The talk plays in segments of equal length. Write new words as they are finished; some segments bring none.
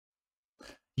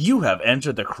You have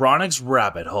entered the Chronic's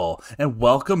rabbit hole, and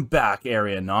welcome back,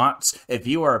 Ayreonauts. If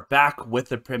you are back with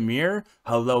the premiere,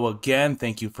 hello again,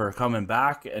 thank you for coming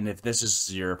back, and if this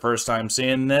is your first time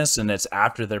seeing this, and it's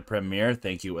after the premiere,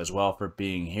 thank you as well for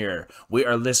being here. We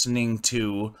are listening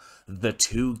to The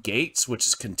Two Gates, which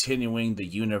is continuing the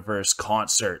universe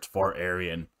concert for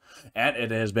Ayreon. And it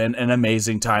has been an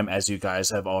amazing time, as you guys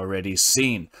have already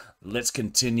seen. Let's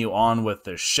continue on with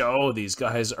the show. These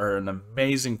guys are an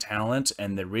amazing talent,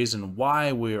 and the reason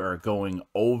why we are going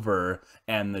over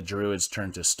And the Druids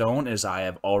Turn to Stone is I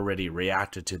have already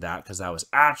reacted to that, because that was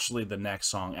actually the next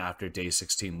song after Day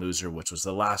 16 Loser, which was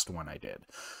the last one I did.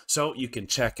 So you can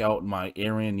check out my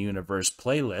Ayreon Universe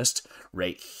playlist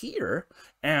right here,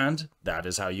 and that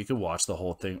is how you can watch the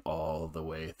whole thing all the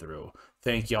way through.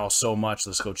 Thank y'all so much.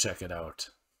 Let's go check it out.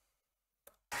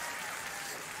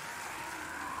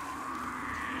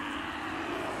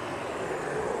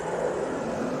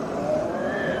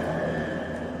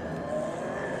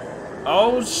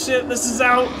 Oh shit, this is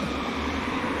out.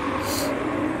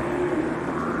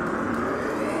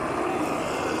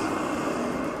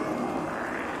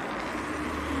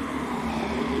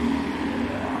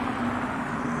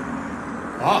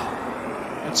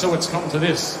 And so it's come to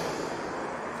this.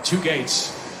 Two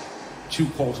gates, two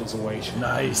portals await.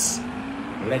 Nice.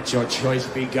 Let your choice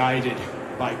be guided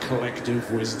by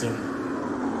collective wisdom.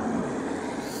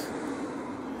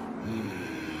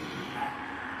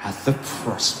 Hath the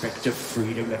prospect of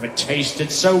freedom ever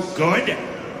tasted so good?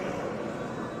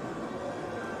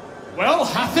 Well,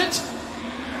 hath it?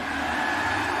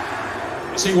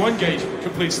 See, one gate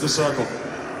completes the circle.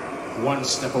 One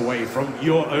step away from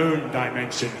your own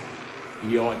dimension,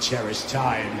 your cherished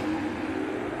time.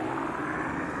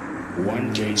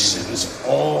 One gate severs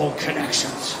all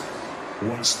connections.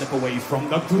 One step away from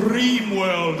the dream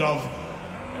world of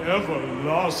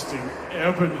everlasting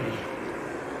ebony.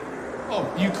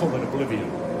 Oh, you call it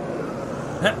oblivion.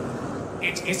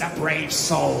 It is a brave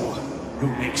soul who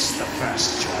makes the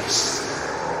first choice.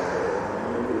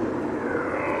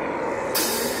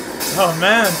 Oh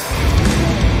man.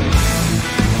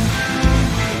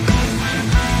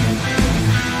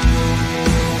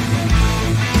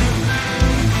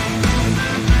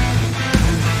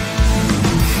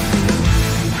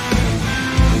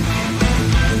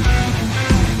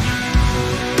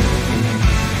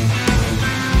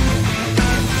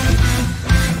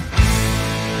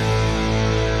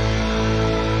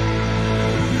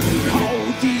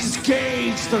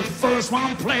 The first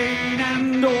one plain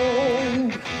and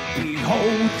old.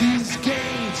 Behold these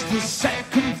gates, the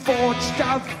second forged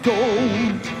of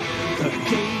gold. The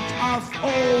gate of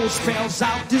old spells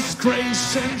out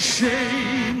disgrace and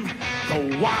shame.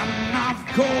 The one of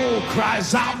gold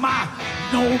cries out my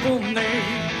noble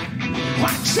name.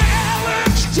 I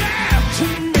challenge death to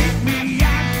meet me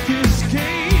at this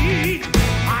gate.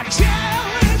 I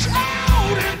challenge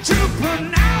out to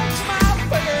pronounce my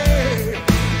fate.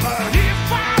 But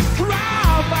if I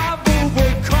thrive, I've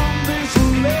overcome this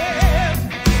land.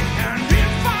 And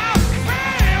if I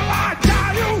fail, I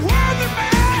die a worthy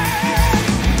man.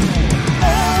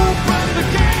 Open the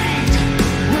gate,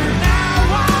 we're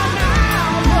now on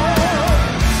our road.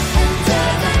 Enter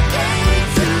the gate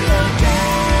to your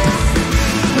destiny.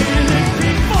 Will it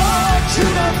be more to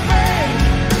the faith?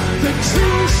 The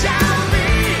truth shall be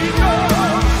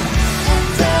known.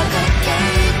 Enter the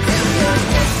gate to your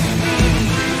destiny.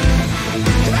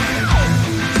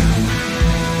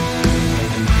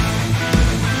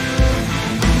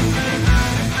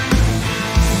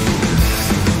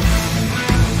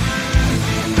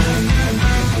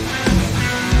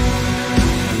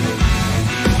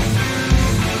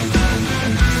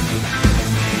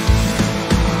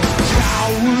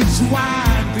 Cowards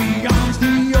wide beyond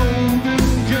the olden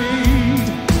gate.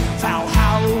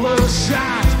 Valhalla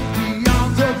shines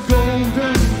beyond the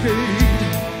golden gate.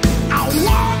 I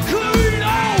walk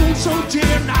alone, so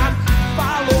dare not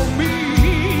follow me,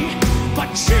 but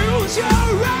choose your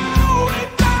road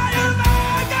and die in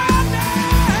agony.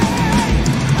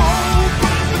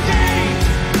 Open the gate,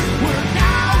 we're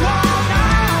now on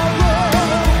our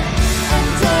road.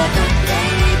 Enter the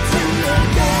gate to your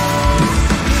destiny.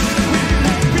 Will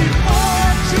it be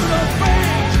more to the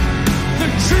faith? The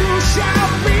truth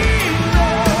shall be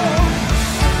known.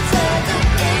 Enter the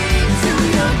gate to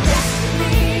your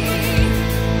destiny.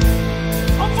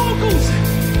 On vocals,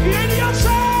 Ayreon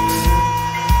side.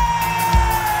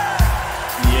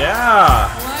 Yeah.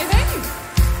 Why, thank you.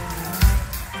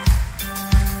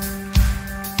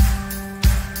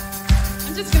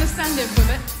 I'm just going to stand here for a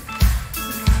bit. This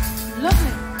is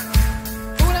lovely.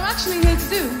 But what I'm actually here to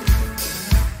do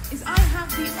is I have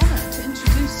the honor to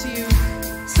introduce to you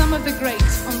some of the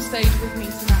greats on stage with me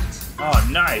tonight. Oh,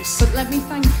 nice. But let me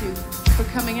thank you for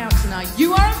coming out tonight.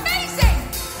 You are amazing!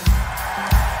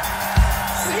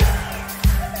 See?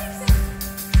 Amazing.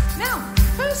 Now,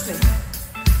 firstly,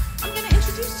 I'm going to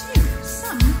introduce to you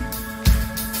some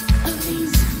of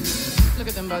these. Look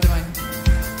at them, by the way.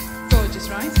 Gorgeous,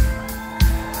 right?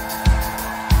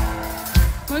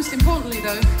 Most importantly,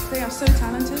 though, they are so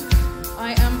talented.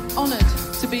 I am honoured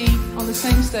to be on the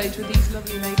same stage with these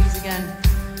lovely ladies again.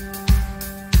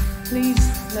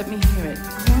 Please let me hear it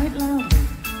quite loudly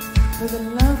for the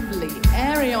lovely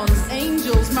Ayreon's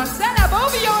Angels, Marcella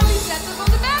Bovio and Lisetta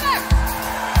Bondebene.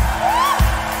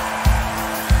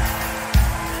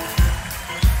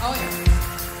 Oh yeah.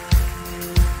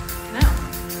 Now,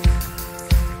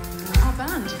 our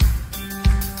band.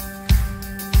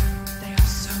 They are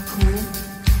so cool.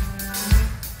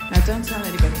 Now don't tell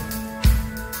anybody.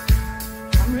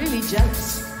 I'm really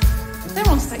jealous. They're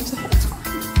on stage the whole time.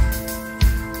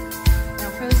 Now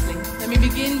firstly, let me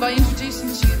begin by introducing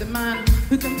to you the man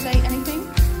who can play anything,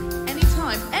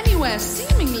 anytime, anywhere,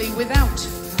 seemingly without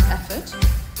effort.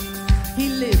 He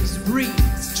lives,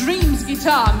 breathes, dreams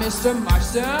guitar, Mr.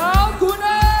 Marcel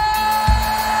Cronic!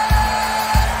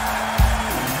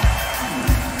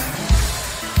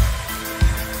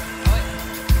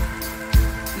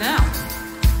 Now,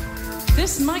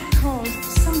 this might cause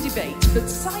some debate, but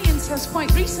science has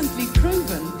quite recently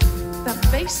proven that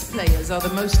bass players are the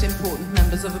most important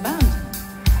members of a band.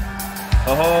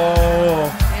 Oh.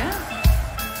 Yeah?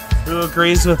 Who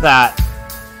agrees with that?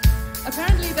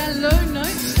 Apparently their low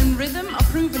notes and rhythm are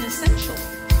proven essential.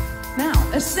 Now,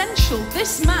 essential,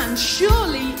 this man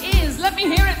surely is. Let me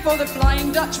hear it for the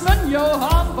Flying Dutchman,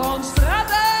 Johan van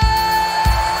Straten!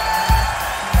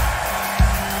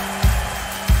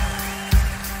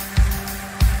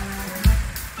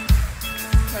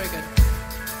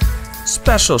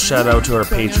 Special shout out to our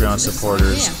Patreon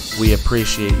supporters. We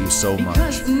appreciate you so much.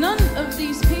 Because none of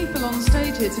these people on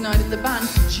stage here tonight in the band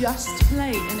just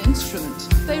play an instrument.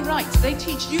 They write, they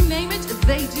teach, you name it,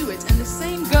 they do it. And the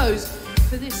same goes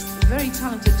for this very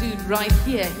talented dude right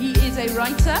here. He is a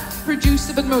writer,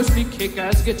 producer, but mostly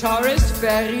kick-ass guitarist,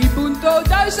 Ferry Punto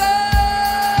Duizend!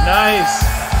 Nice!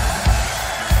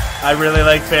 I really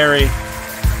like Ferry.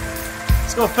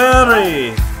 Let's go,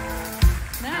 Ferry!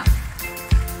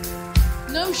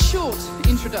 No short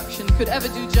introduction could ever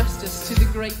do justice to the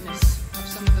greatness of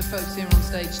some of the folks here on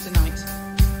stage tonight.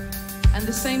 And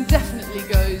the same definitely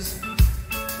goes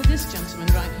for this gentleman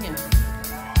right here.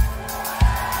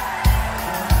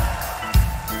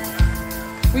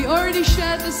 We already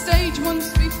shared the stage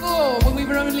once before when we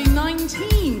were only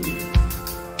 19.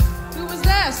 Who was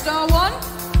there? Star one?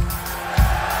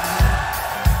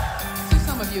 So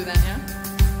some of you then, yeah?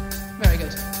 Very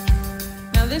good.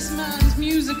 Now this man's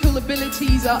musical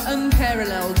abilities are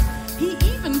unparalleled. He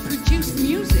even produced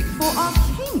music for our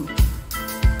king.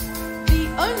 The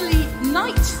only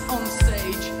knight on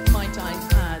stage, might I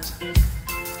add.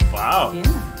 Wow.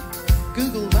 Yeah.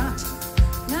 Google that.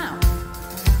 Now,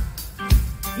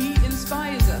 he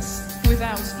inspires us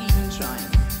without even trying.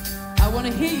 I want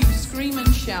to hear you scream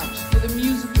and shout for the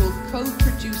musical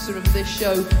co-producer of this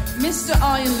show, Mr.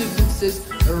 Ian Lucans's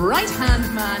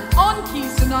right-hand man on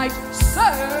keys tonight,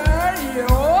 Sir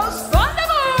Jos van der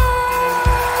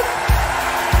Moon!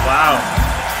 Wow.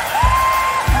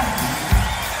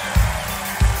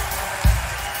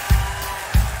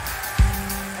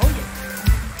 Oh yeah.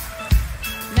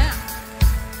 Now,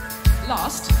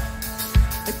 last,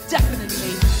 but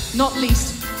definitely not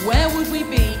least, where would we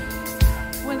be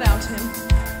without him?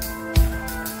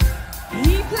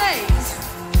 He plays,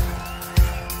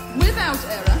 without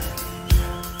error,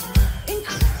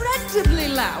 incredibly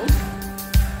loud,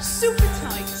 super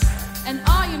tight, and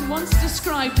Ian once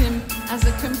described him as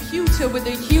a computer with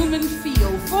a human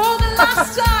feel. For the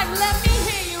last time, let me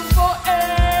hear you for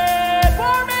Ed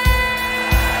Warming!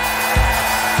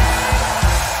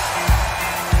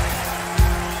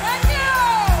 Thank you!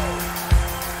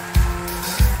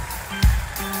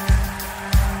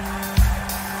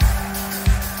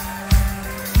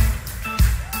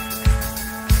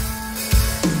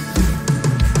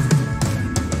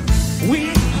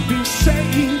 We've been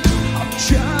saying our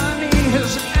journey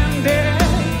has ended,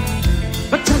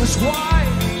 but tell us why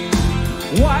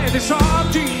this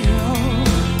ordeal?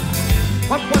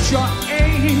 What was your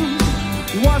aim?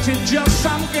 Was it just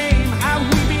some game? Have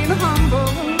we been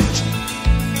humbled,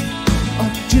 or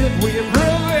did we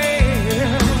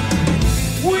prevail?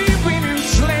 We've been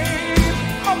enslaved,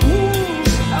 our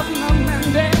wounds have not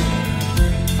mended.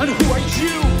 And who are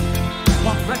you?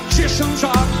 What magicians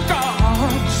or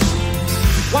gods?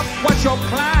 What was your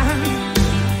plan?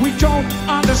 We don't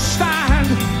understand.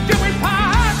 Did we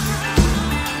pass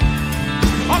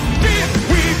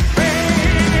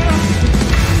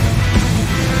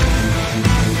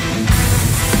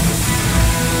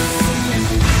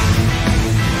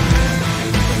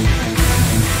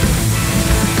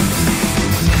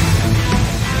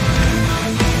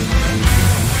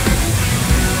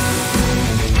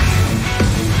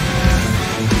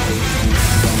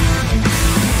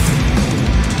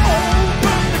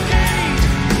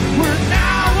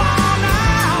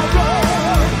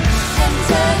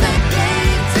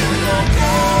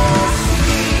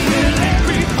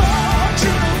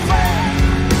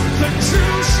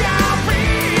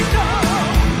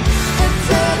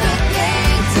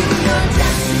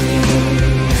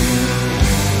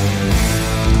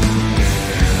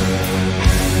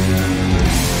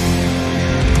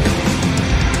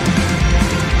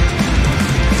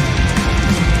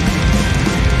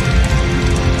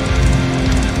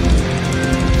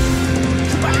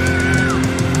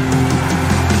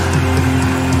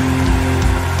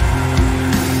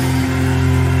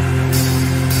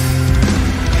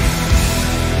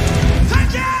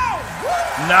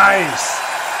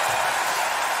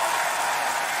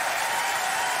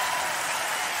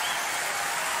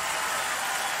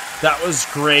that was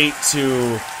great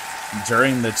to,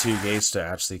 during the two gates, to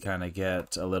actually kind of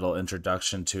get a little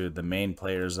introduction to the main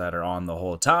players that are on the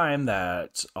whole time.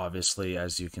 That obviously,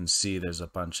 as you can see, there's a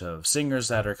bunch of singers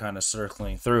that are kind of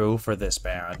circling through for this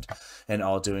band and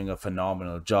all doing a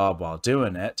phenomenal job while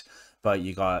doing it. But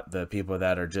you got the people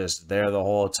that are just there the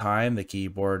whole time, the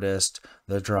keyboardist,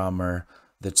 the drummer,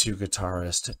 the two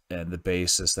guitarists, and the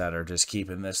bassist that are just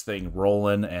keeping this thing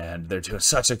rolling, and they're doing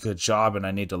such a good job, and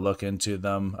I need to look into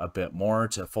them a bit more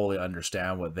to fully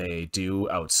understand what they do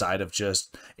outside of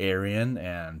just Ayreon,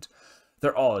 and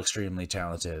they're all extremely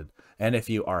talented. And if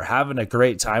you are having a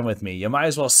great time with me, you might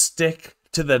as well stick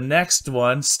to the next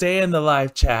one. Stay in the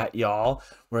live chat, y'all.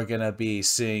 We're gonna be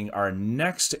seeing our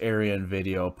next Ayreon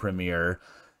video premiere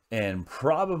in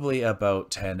probably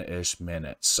about 10-ish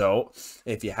minutes. So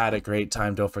if you had a great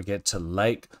time, don't forget to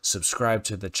like, subscribe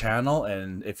to the channel,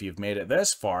 and if you've made it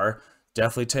this far,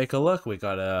 definitely take a look. We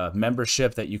got a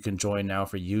membership that you can join now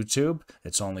for YouTube.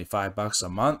 It's only $5 a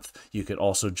month. You could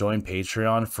also join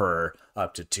Patreon for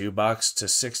up to $2 to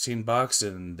 $16,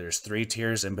 and there's 3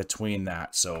 tiers in between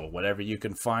that. So whatever you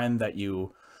can find that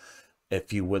you,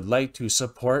 if you would like to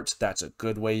support, that's a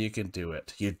good way you can do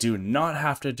it. You do not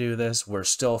have to do this. We're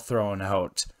still throwing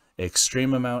out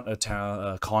extreme amount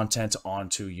of content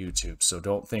onto YouTube. So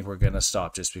don't think we're going to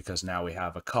stop just because now we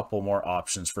have a couple more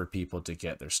options for people to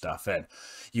get their stuff in.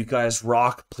 You guys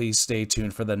rock. Please stay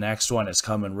tuned for the next one. It's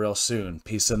coming real soon.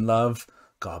 Peace and love.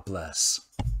 God bless.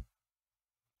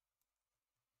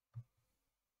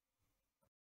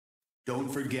 Don't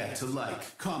forget to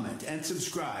like, comment, and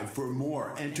subscribe for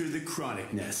more Enter the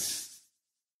Chronicness.